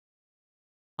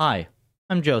Hi,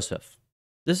 I'm Joseph.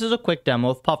 This is a quick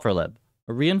demo of PufferLib,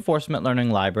 a reinforcement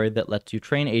learning library that lets you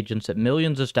train agents at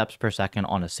millions of steps per second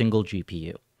on a single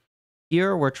GPU.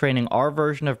 Here, we're training our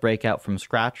version of Breakout from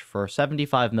scratch for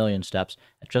 75 million steps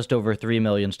at just over 3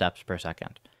 million steps per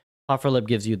second. PufferLib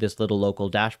gives you this little local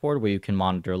dashboard where you can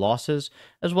monitor losses,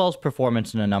 as well as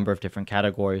performance in a number of different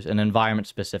categories and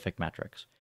environment-specific metrics.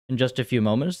 In just a few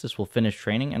moments, this will finish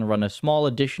training and run a small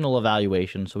additional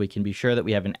evaluation so we can be sure that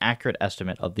we have an accurate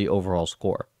estimate of the overall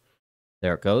score.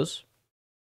 There it goes.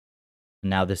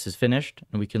 Now this is finished,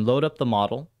 and we can load up the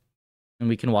model, and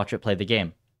we can watch it play the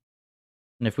game.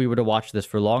 And if we were to watch this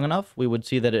for long enough, we would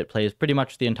see that it plays pretty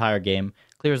much the entire game,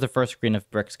 clears the first screen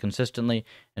of bricks consistently,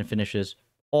 and finishes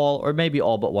all, or maybe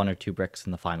all but one or two bricks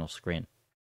in the final screen.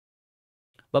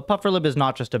 But PufferLib is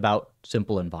not just about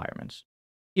simple environments.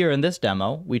 Here in this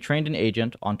demo, we trained an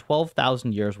agent on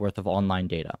 12,000 years worth of online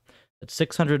data. That's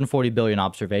 640 billion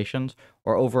observations,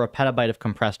 or over a petabyte of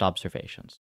compressed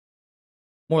observations.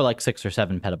 More like 6 or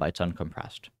 7 petabytes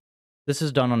uncompressed. This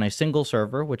is done on a single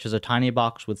server, which is a tiny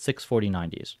box with 6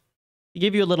 4090s. To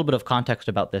give you a little bit of context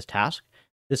about this task,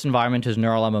 this environment is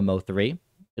NeuralMMO 3.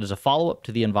 It is a follow-up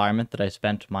to the environment that I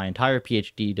spent my entire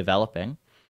PhD developing,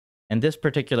 and this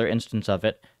particular instance of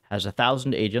it has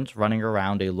 1,000 agents running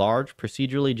around a large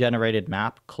procedurally generated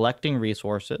map, collecting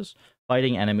resources,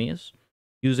 fighting enemies,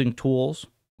 using tools,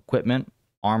 equipment,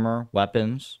 armor,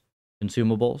 weapons,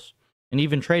 consumables, and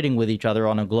even trading with each other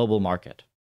on a global market.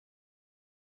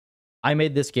 I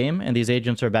made this game, and these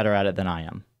agents are better at it than I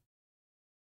am.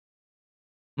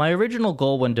 My original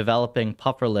goal when developing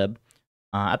PufferLib,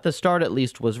 at the start at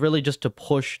least, was really just to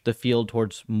push the field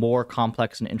towards more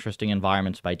complex and interesting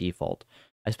environments by default.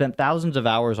 I spent thousands of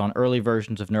hours on early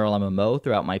versions of NeuralMMO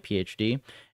throughout my PhD,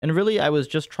 and really I was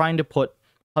just trying to put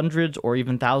hundreds or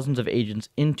even thousands of agents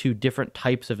into different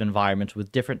types of environments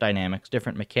with different dynamics,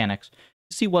 different mechanics,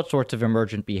 to see what sorts of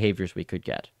emergent behaviors we could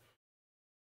get.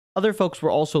 Other folks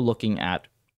were also looking at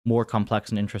more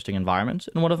complex and interesting environments,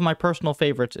 and one of my personal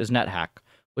favorites is NetHack,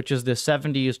 which is this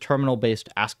 70s terminal-based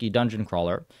ASCII dungeon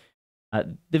crawler.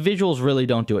 The visuals really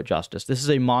don't do it justice. This is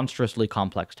a monstrously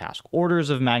complex task, orders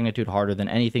of magnitude harder than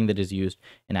anything that is used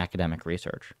in academic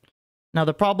research. Now,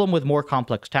 the problem with more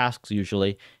complex tasks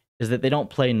usually is that they don't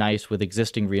play nice with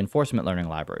existing reinforcement learning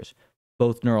libraries.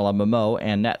 Both NeuralMMO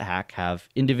and NetHack have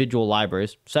individual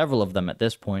libraries, several of them at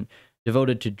this point,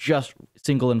 devoted to just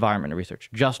single environment research,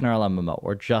 just NeuralMMO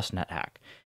or just NetHack.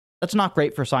 That's not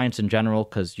great for science in general,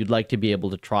 because you'd like to be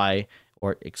able to try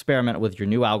or experiment with your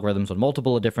new algorithms on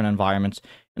multiple different environments,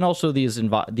 and also these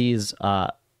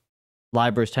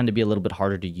libraries tend to be a little bit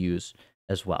harder to use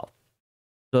as well.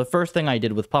 So the first thing I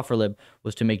did with PufferLib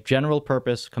was to make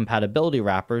general-purpose compatibility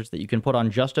wrappers that you can put on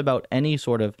just about any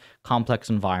sort of complex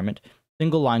environment,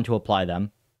 single line to apply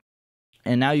them,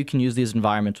 and now you can use these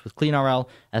environments with CleanRL,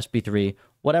 SP3,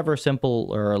 whatever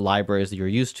simpler libraries that you're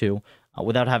used to,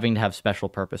 without having to have special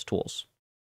purpose tools.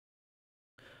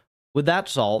 With that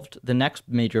solved, the next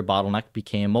major bottleneck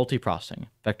became multiprocessing,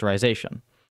 vectorization.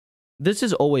 This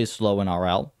is always slow in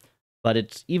RL, but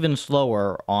it's even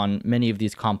slower on many of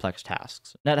these complex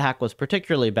tasks. NetHack was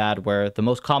particularly bad, where the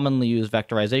most commonly used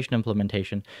vectorization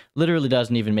implementation literally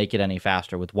doesn't even make it any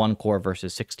faster, with 1 core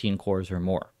versus 16 cores or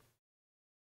more.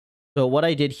 So what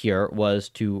I did here was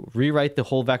to rewrite the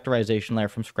whole vectorization layer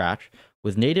from scratch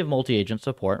with native multi-agent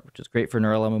support, which is great for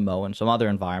NeuralMMO and some other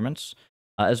environments,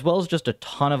 as well as just a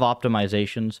ton of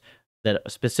optimizations that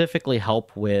specifically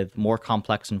help with more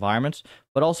complex environments,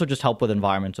 but also just help with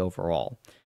environments overall.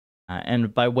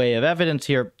 And by way of evidence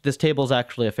here, this table is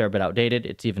actually a fair bit outdated.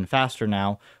 It's even faster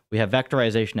now. We have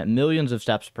vectorization at millions of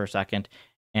steps per second,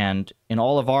 and in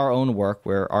all of our own work,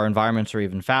 where our environments are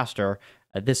even faster,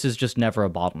 this is just never a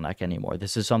bottleneck anymore.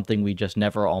 This is something we just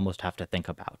never almost have to think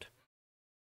about.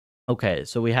 Okay,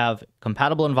 so we have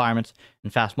compatible environments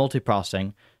and fast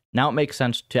multiprocessing. Now it makes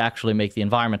sense to actually make the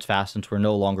environments fast, since we're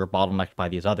no longer bottlenecked by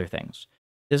these other things.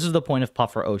 This is the point of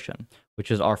PufferOcean, which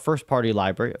is our first-party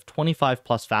library of 25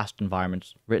 plus fast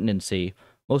environments written in C.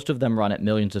 Most of them run at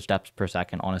millions of steps per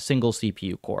second on a single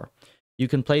CPU core. You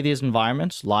can play these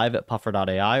environments live at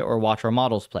puffer.ai or watch our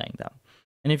models playing them.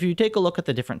 And if you take a look at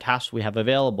the different tasks we have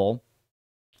available,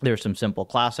 there's some simple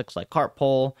classics like Cart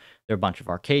Pull. There are a bunch of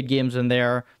arcade games in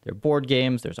there. There are board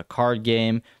games. There's a card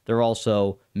game. There are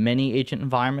also many agent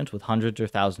environments with hundreds or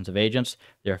thousands of agents.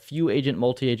 There are a few agent,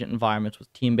 multi-agent environments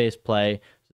with team-based play,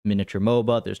 miniature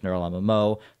MOBA. There's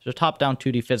NeuralMMO. There's a top-down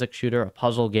 2D physics shooter, a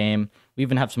puzzle game. We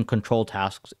even have some control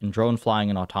tasks in drone flying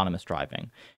and autonomous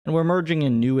driving. And we're merging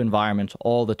in new environments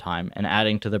all the time and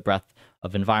adding to the breadth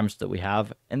of environments that we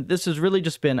have. And this has really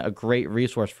just been a great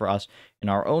resource for us in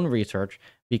our own research,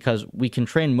 because we can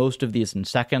train most of these in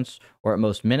seconds or at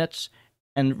most minutes,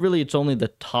 and really it's only the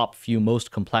top few most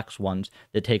complex ones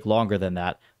that take longer than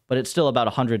that, but it's still about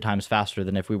 100 times faster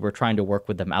than if we were trying to work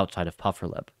with them outside of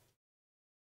PufferLib.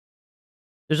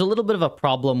 There's a little bit of a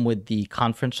problem with the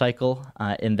conference cycle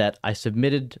in that I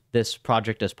submitted this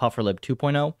project as PufferLib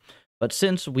 2.0, but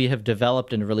since we have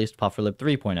developed and released PufferLib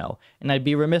 3.0, and I'd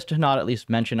be remiss to not at least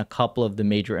mention a couple of the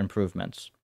major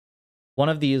improvements. One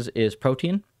of these is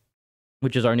Protein,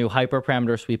 which is our new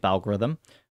hyperparameter sweep algorithm.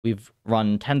 We've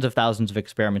run tens of thousands of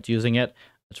experiments using it.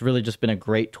 It's really just been a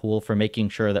great tool for making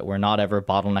sure that we're not ever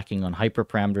bottlenecking on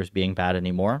hyperparameters being bad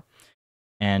anymore.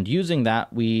 And using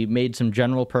that, we made some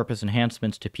general purpose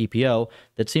enhancements to PPO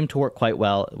that seem to work quite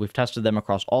well. We've tested them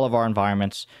across all of our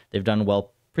environments. They've done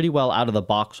pretty well out of the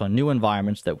box on new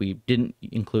environments that we didn't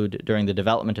include during the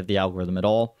development of the algorithm at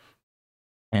all.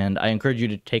 And I encourage you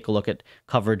to take a look at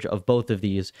coverage of both of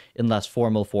these in less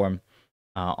formal form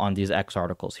on these X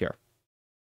articles here.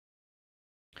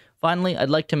 Finally, I'd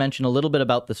like to mention a little bit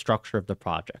about the structure of the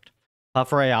project.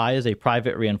 PufferAI is a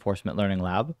private reinforcement learning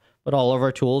lab, but all of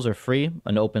our tools are free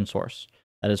and open source.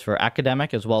 That is for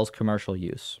academic as well as commercial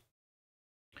use.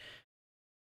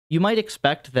 You might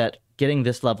expect that getting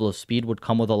this level of speed would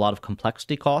come with a lot of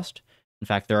complexity cost. In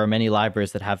fact, there are many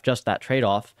libraries that have just that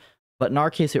trade-off, but in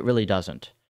our case, it really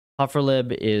doesn't.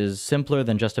 PufferLib is simpler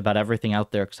than just about everything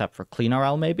out there except for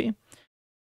CleanRL, maybe.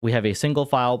 We have a single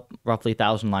file, roughly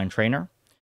 1,000-line trainer,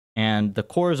 and the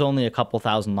core is only a couple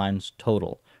thousand lines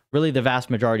total. Really, the vast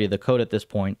majority of the code at this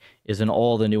point is in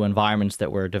all the new environments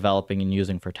that we're developing and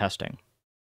using for testing.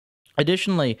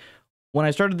 Additionally, when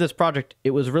I started this project,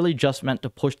 it was really just meant to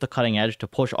push the cutting edge, to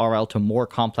push RL to more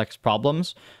complex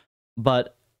problems.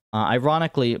 But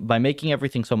ironically, by making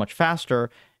everything so much faster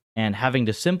and having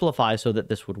to simplify so that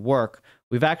this would work,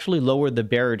 we've actually lowered the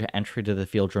barrier to entry to the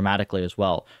field dramatically as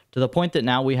well, to the point that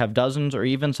now we have dozens or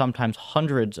even sometimes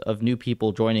hundreds of new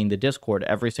people joining the Discord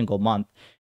every single month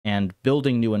and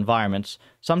building new environments,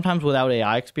 sometimes without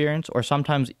AI experience or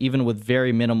sometimes even with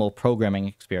very minimal programming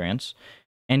experience,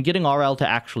 and getting RL to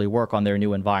actually work on their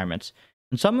new environments.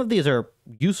 And some of these are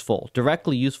useful,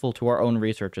 directly useful to our own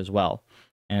research as well.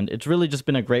 And it's really just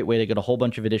been a great way to get a whole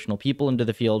bunch of additional people into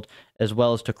the field, as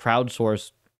well as to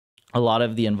crowdsource a lot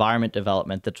of the environment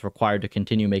development that's required to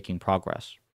continue making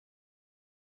progress.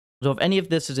 So if any of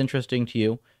this is interesting to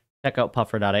you, check out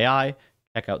puffer.ai,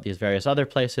 check out these various other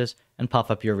places, and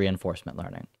puff up your reinforcement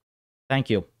learning. Thank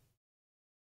you.